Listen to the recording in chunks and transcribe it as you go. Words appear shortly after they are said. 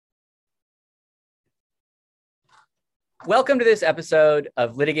Welcome to this episode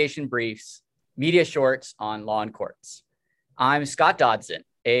of Litigation Briefs, Media Shorts on Law and Courts. I'm Scott Dodson,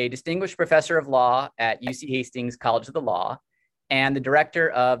 a distinguished professor of law at UC Hastings College of the Law and the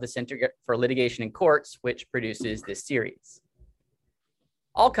director of the Center for Litigation in Courts, which produces this series.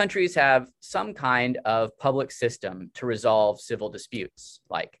 All countries have some kind of public system to resolve civil disputes,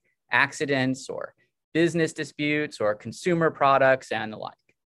 like accidents or business disputes or consumer products and the like.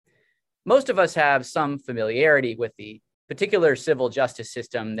 Most of us have some familiarity with the particular civil justice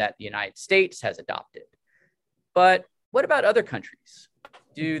system that the United States has adopted. But what about other countries?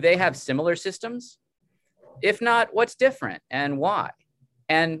 Do they have similar systems? If not, what's different and why?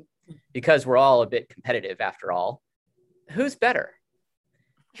 And because we're all a bit competitive after all, who's better?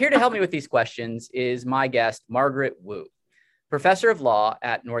 Here to help me with these questions is my guest, Margaret Wu, professor of law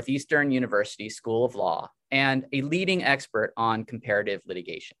at Northeastern University School of Law and a leading expert on comparative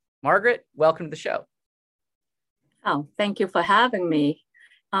litigation. Margaret, welcome to the show. Oh, thank you for having me.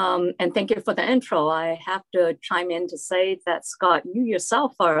 And thank you for the intro. I have to chime in to say that, Scott, you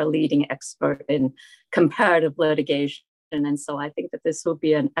yourself are a leading expert in comparative litigation. And so I think that this will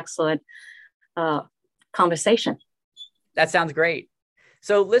be an excellent conversation. That sounds great.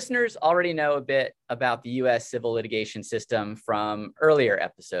 So listeners already know a bit about the U.S. civil litigation system from earlier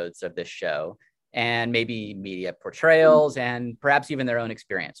episodes of this show, and maybe media portrayals and perhaps even their own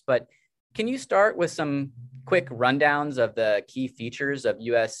experience. But can you start with some quick rundowns of the key features of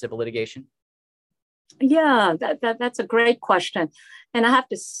U.S. civil litigation? Yeah, that's a great question. And I have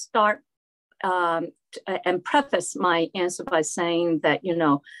to start and preface my answer by saying that,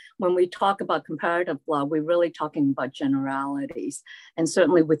 when we talk about comparative law, we're really talking about generalities. And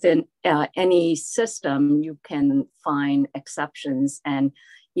certainly within any system, you can find exceptions. And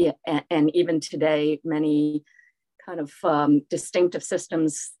even today, many kind of distinctive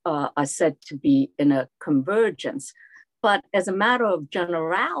systems are said to be in a convergence. But as a matter of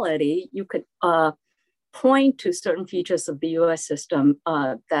generality, you could point to certain features of the US system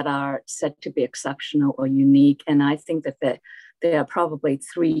that are said to be exceptional or unique. And I think that there are probably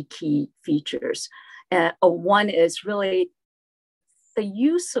three key features. One is really the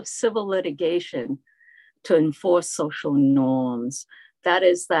use of civil litigation to enforce social norms. That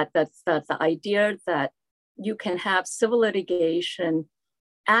is that's the idea that you can have civil litigation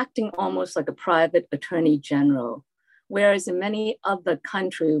acting almost like a private attorney general, whereas in many other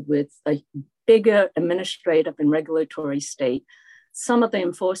countries with a bigger administrative and regulatory state, some of the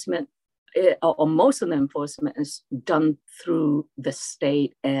enforcement or most of the enforcement is done through the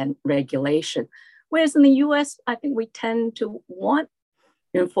state and regulation. Whereas in the US, I think we tend to want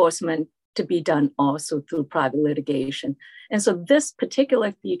enforcement to be done also through private litigation. And so this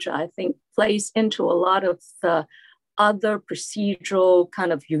particular feature, I think, plays into a lot of the other procedural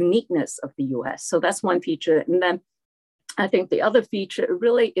kind of uniqueness of the US. So that's one feature. And then I think the other feature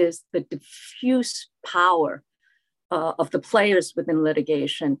really is the diffuse power of the players within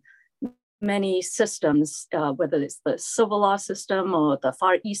litigation. Many systems, whether it's the civil law system or the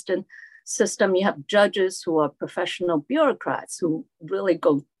Far Eastern system, you have judges who are professional bureaucrats who really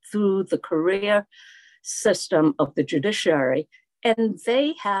go through the career system of the judiciary. And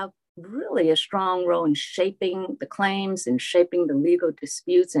they have really a strong role in shaping the claims and shaping the legal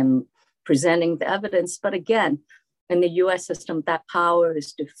disputes and presenting the evidence. But again, in the US system, that power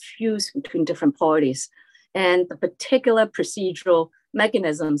is diffused between different parties. And the particular procedural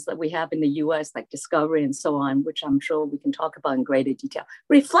mechanisms that we have in the US, like discovery and so on, which I'm sure we can talk about in greater detail,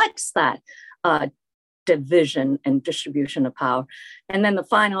 reflects that division and distribution of power. And then the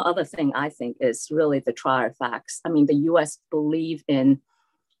final other thing I think is really the trier facts. I mean, the US believe in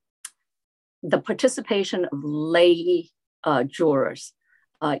the participation of lay jurors,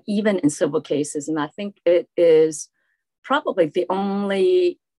 even in civil cases. And I think it is probably the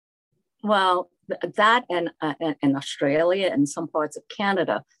only, that and Australia and some parts of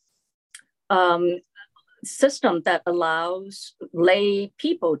Canada, system that allows lay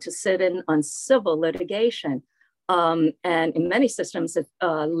people to sit in on civil litigation. And in many systems,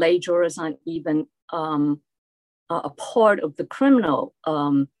 lay jurors aren't even a part of the criminal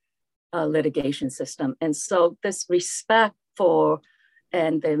litigation system. And so this respect for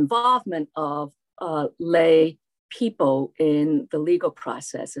and the involvement of lay people in the legal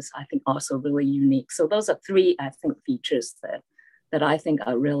process is, I think, also really unique. So those are three, I think, features that I think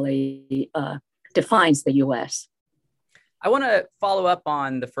are really defines the U.S. I want to follow up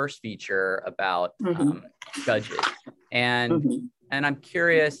on the first feature about judges. And I'm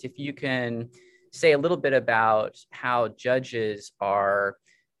curious if you can say a little bit about how judges are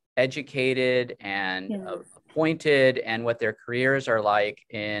educated and appointed and what their careers are like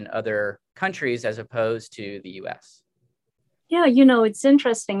in other countries as opposed to the US. Yeah, it's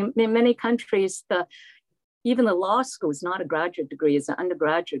interesting. In many countries, even the law school is not a graduate degree, it's an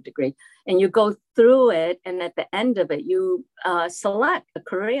undergraduate degree. And you go through it, and at the end of it, you select a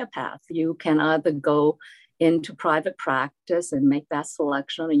career path. You can either go into private practice and make that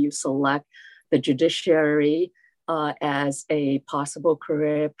selection, or you select the judiciary as a possible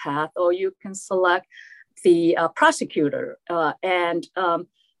career path, or you can select the prosecutor. And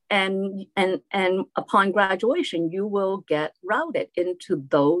upon graduation, you will get routed into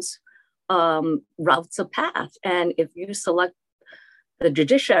those routes of path. And if you select the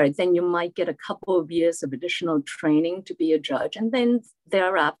judiciary, then you might get a couple of years of additional training to be a judge. And then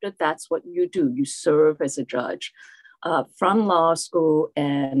thereafter, that's what you do. You serve as a judge from law school,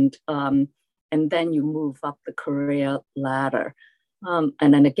 and then you move up the career ladder. And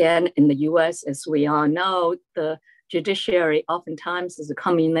then again, in the US, as we all know, the judiciary oftentimes is a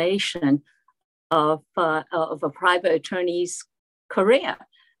combination of a private attorney's career.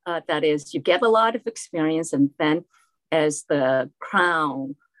 That is, you get a lot of experience, and then as the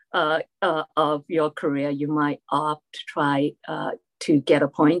crown of your career, you might opt to try to get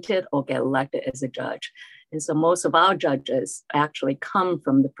appointed or get elected as a judge. And so most of our judges actually come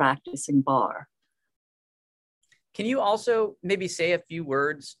from the practicing bar. Can you also maybe say a few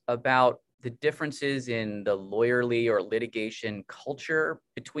words about the differences in the lawyerly or litigation culture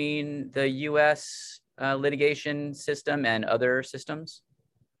between the US litigation system and other systems?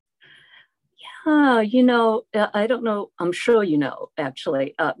 I don't know, I'm sure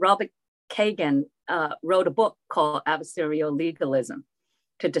actually. Robert Kagan wrote a book called Adversarial Legalism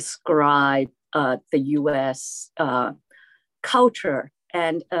to describe the US culture.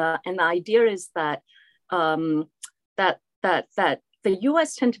 And the idea is that that the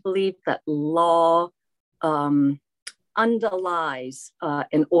US tend to believe that law underlies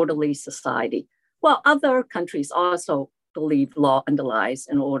an orderly society. Well, other countries also believe law underlies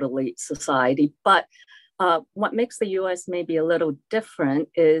an orderly society. But what makes the US maybe a little different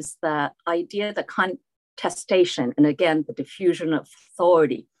is the idea that contestation, and again, the diffusion of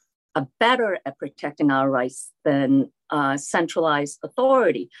authority, are better at protecting our rights than centralized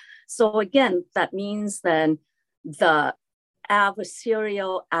authority. So again, that means then the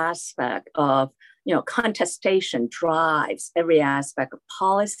adversarial aspect of contestation drives every aspect of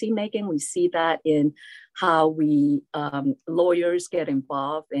policy making. We see that in how we lawyers get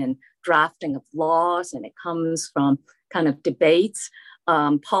involved in drafting of laws, and it comes from kind of debates.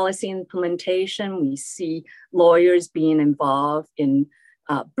 Policy implementation, we see lawyers being involved in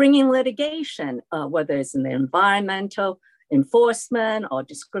bringing litigation, whether it's in the environmental enforcement or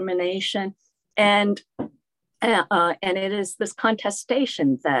discrimination, and it is this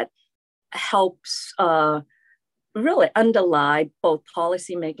contestation that helps really underlie both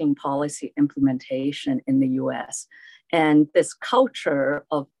policy making, policy implementation in the US. And this culture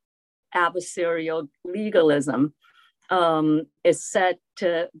of adversarial legalism is said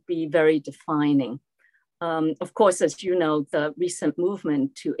to be very defining. Of course, as you know, the recent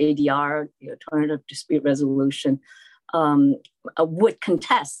movement to ADR, the Alternative Dispute Resolution, would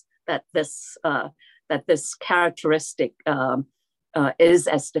contest that this characteristic is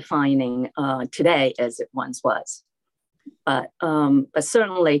as defining today as it once was. But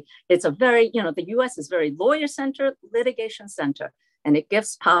certainly it's a very, the US is very lawyer-centered, litigation-centered, and it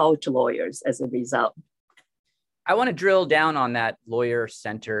gives power to lawyers as a result. I want to drill down on that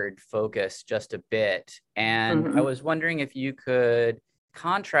lawyer-centered focus just a bit. And I was wondering if you could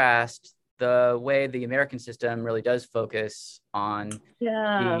contrast the way the American system really does focus on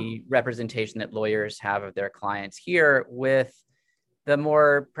the representation that lawyers have of their clients here with the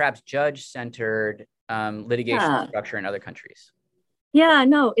more perhaps judge-centered litigation structure in other countries. Yeah,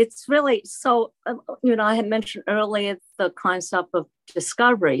 no, it's really, so, I had mentioned earlier the concept of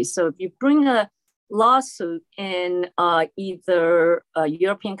discovery. So if you bring a lawsuit in either a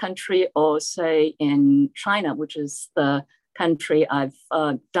European country or say in China, which is the country I've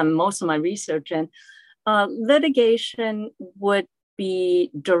done most of my research in, litigation would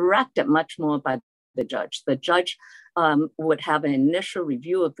be directed much more by the judge. The judge would have an initial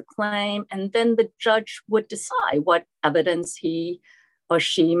review of the claim, and then the judge would decide what evidence he or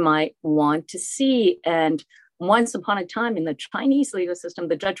she might want to see. And once upon a time in the Chinese legal system,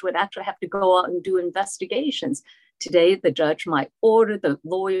 the judge would actually have to go out and do investigations. Today, the judge might order the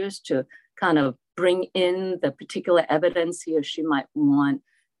lawyers to kind of bring in the particular evidence he or she might want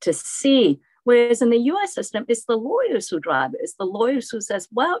to see. Whereas in the US system, it's the lawyers who drive it. It's the lawyers who says,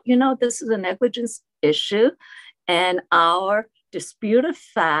 well, this is a negligence issue, and our disputed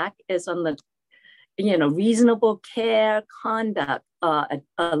fact is on the, reasonable care conduct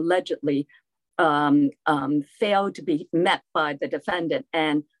allegedly failed to be met by the defendant,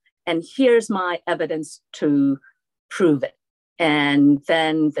 and here's my evidence to prove it. And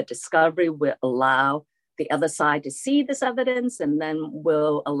then the discovery will allow the other side to see this evidence, and then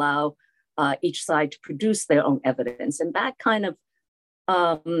will allow each side to produce their own evidence. And that kind of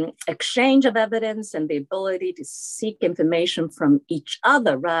exchange of evidence and the ability to seek information from each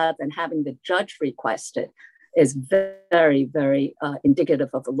other rather than having the judge request it is very, very indicative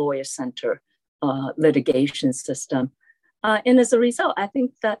of a lawyer-centered litigation system. And as a result, I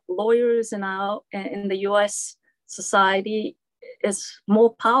think that lawyers in the US society is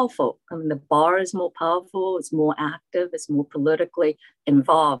more powerful. I mean, the bar is more powerful, it's more active, it's more politically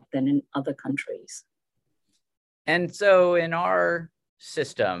involved than in other countries. And so in our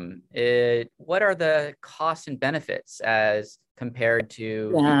system, what are the costs and benefits as compared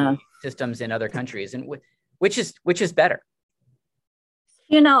to systems in other countries? And which is better?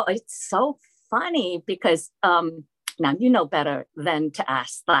 You know, it's so funny because now you know better than to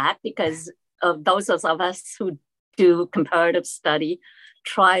ask that, because of those of us who do comparative study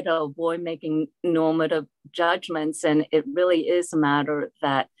try to avoid making normative judgments. And it really is a matter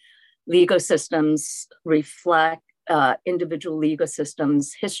that legal systems reflect individual legal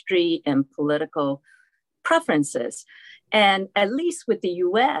systems' history and political preferences. And at least with the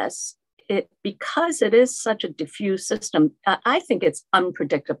US, because it is such a diffuse system, I think it's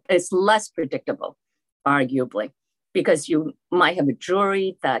unpredictable. It's less predictable, arguably, because you might have a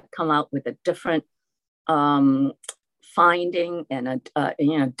jury that come out with a different finding and a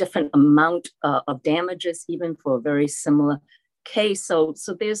different amount of damages, even for a very similar case. So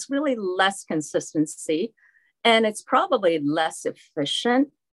there's really less consistency, and it's probably less efficient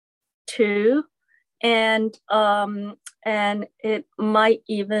too, and it might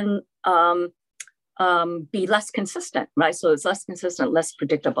even be less consistent, right? So it's less consistent, less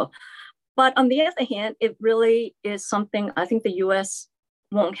predictable. But on the other hand, it really is something I think the U.S.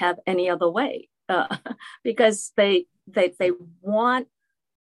 won't have any other way, because they want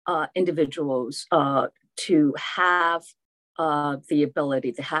individuals to have the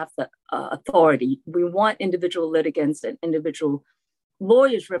ability, to have the authority. We want individual litigants and individual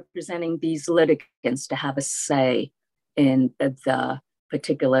lawyers representing these litigants to have a say in the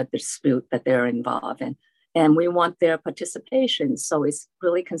particular dispute that they're involved in. And we want their participation. So it's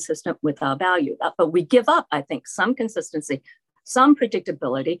really consistent with our value. But we give up, I think, some consistency, some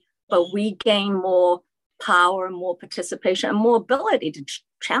predictability, but we gain more power, more participation, and more ability to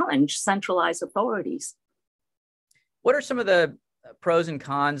challenge centralized authorities. What are some of the pros and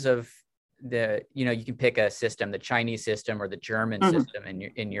cons of you can pick a system, the Chinese system or the German system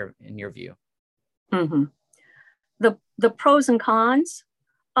in your view? Mm-hmm. The pros and cons?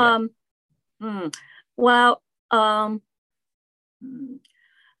 Yeah. Well,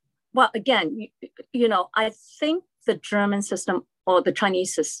 again, I think the German system or the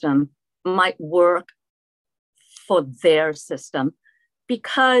Chinese system might work for their system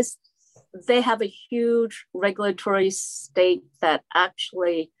because they have a huge regulatory state that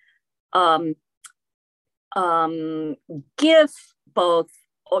actually give both,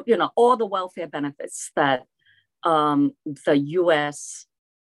 all the welfare benefits that the U.S.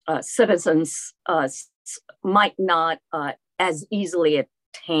 Citizens might not as easily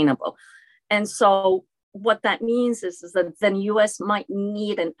attainable. And so what that means is that then U.S. might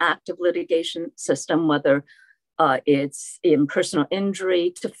need an active litigation system, whether it's in personal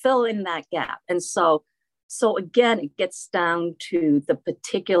injury, to fill in that gap. And so again, it gets down to the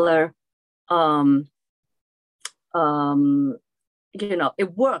particular,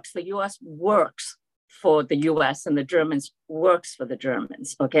 it works. The U.S. works for the US and the Germans works for the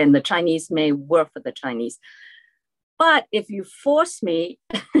Germans, okay? And the Chinese may work for the Chinese. But if you force me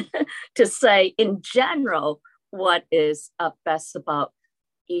to say in general what is best about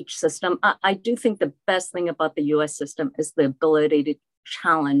each system, I do think the best thing about the US system is the ability to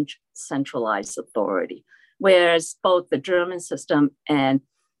challenge centralized authority, whereas both the German system and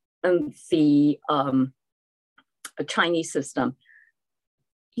the Chinese system,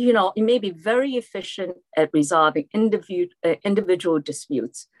 it may be very efficient at resolving individual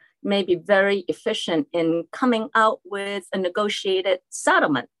disputes, may be very efficient in coming out with a negotiated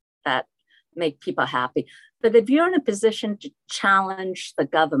settlement that make people happy. But if you're in a position to challenge the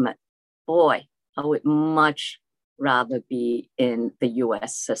government, boy, I would much rather be in the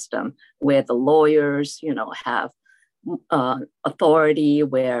US system where the lawyers, have authority,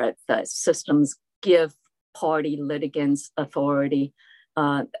 where the systems give party litigants authority,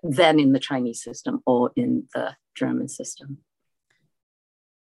 than in the Chinese system or in the German system.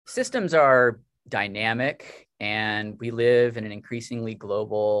 Systems are dynamic and we live in an increasingly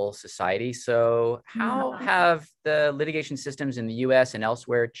global society. So how have the litigation systems in the US and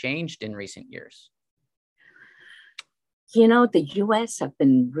elsewhere changed in recent years? You know, the US have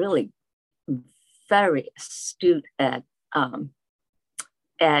been really very astute at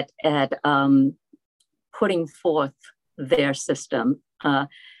putting forth their system.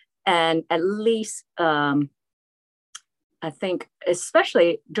 And at least, I think,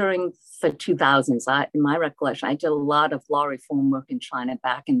 especially during the 2000s, in my recollection, I did a lot of law reform work in China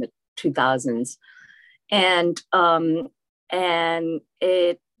back in the 2000s. And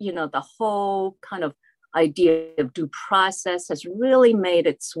it, you know, the whole kind of idea of due process has really made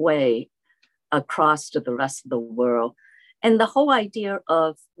its way across to the rest of the world. And the whole idea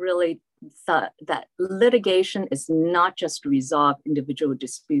of really that litigation is not just to resolve individual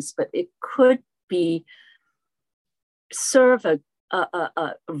disputes, but it could be serve a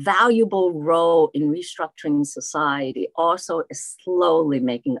valuable role in restructuring society, also is slowly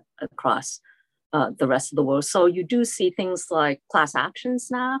making across the rest of the world. So you do see things like class actions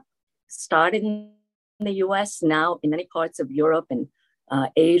now, started in the US, now in many parts of Europe and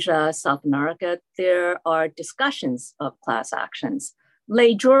Asia, South America. There are discussions of class actions.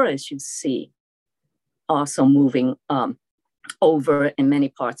 Lay jurors, you see, also moving over in many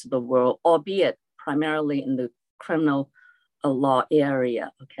parts of the world, albeit primarily in the criminal law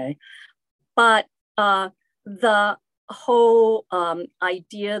area, okay? But the whole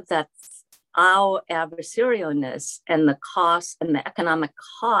idea that our adversarialness and the cost and the economic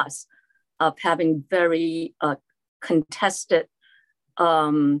cost of having very contested,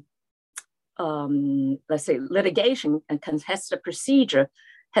 let's say, litigation and contested procedure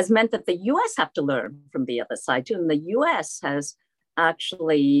has meant that the US have to learn from the other side too. And the US has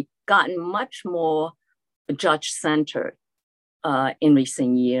actually gotten much more judge-centered in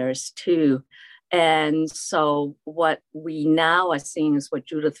recent years too. And so what we now are seeing is what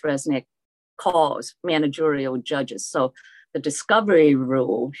Judith Resnick calls managerial judges. So the discovery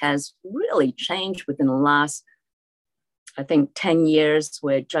rule has really changed within the last, I think, 10 years,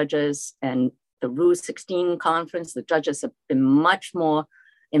 where judges and the Rule 16 conference, the judges have been much more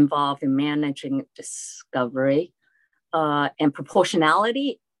involved in managing discovery and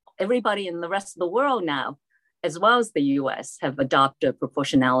proportionality. Everybody in the rest of the world now, as well as the US, have adopted a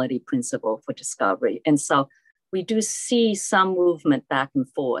proportionality principle for discovery. And so we do see some movement back and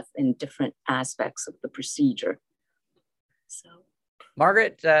forth in different aspects of the procedure. So,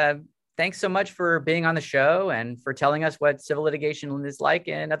 Margaret, thanks so much for being on the show and for telling us what civil litigation is like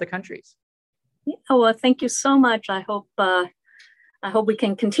in other countries. Yeah, well, thank you so much. I hope we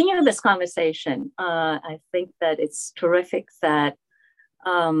can continue this conversation. I think that it's terrific that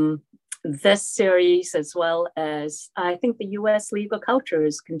this series, as well as I think the U.S. legal culture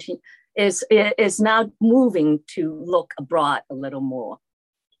is now moving to look abroad a little more.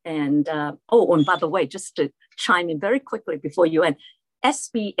 And and by the way, just to chime in very quickly before you end,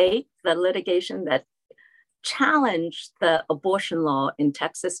 SB 8, the litigation that challenged the abortion law in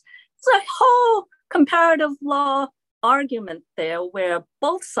Texas, it's a whole comparative law argument there where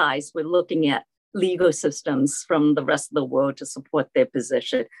both sides were looking at legal systems from the rest of the world to support their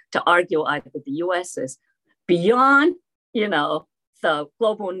position, to argue either the US is beyond, the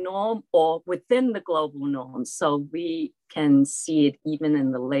global norm or within the global norm. So we can see it even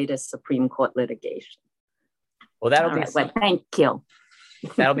in the latest Supreme Court litigation. Well, thank you.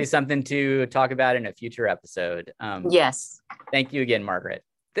 That'll be something to talk about in a future episode. Yes. Thank you again, Margaret.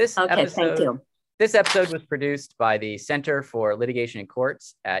 Thank you. This episode was produced by the Center for Litigation and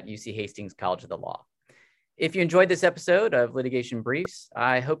Courts at UC Hastings College of the Law. If you enjoyed this episode of Litigation Briefs,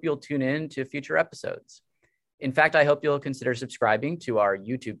 I hope you'll tune in to future episodes. In fact, I hope you'll consider subscribing to our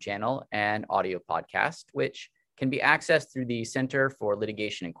YouTube channel and audio podcast, which can be accessed through the Center for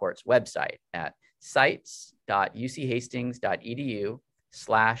Litigation and Courts website at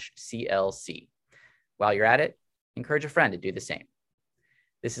sites.uchastings.edu/CLC. While you're at it, encourage a friend to do the same.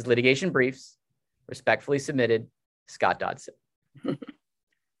 This is Litigation Briefs. Respectfully submitted, Scott Dodson.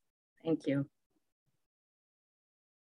 Thank you.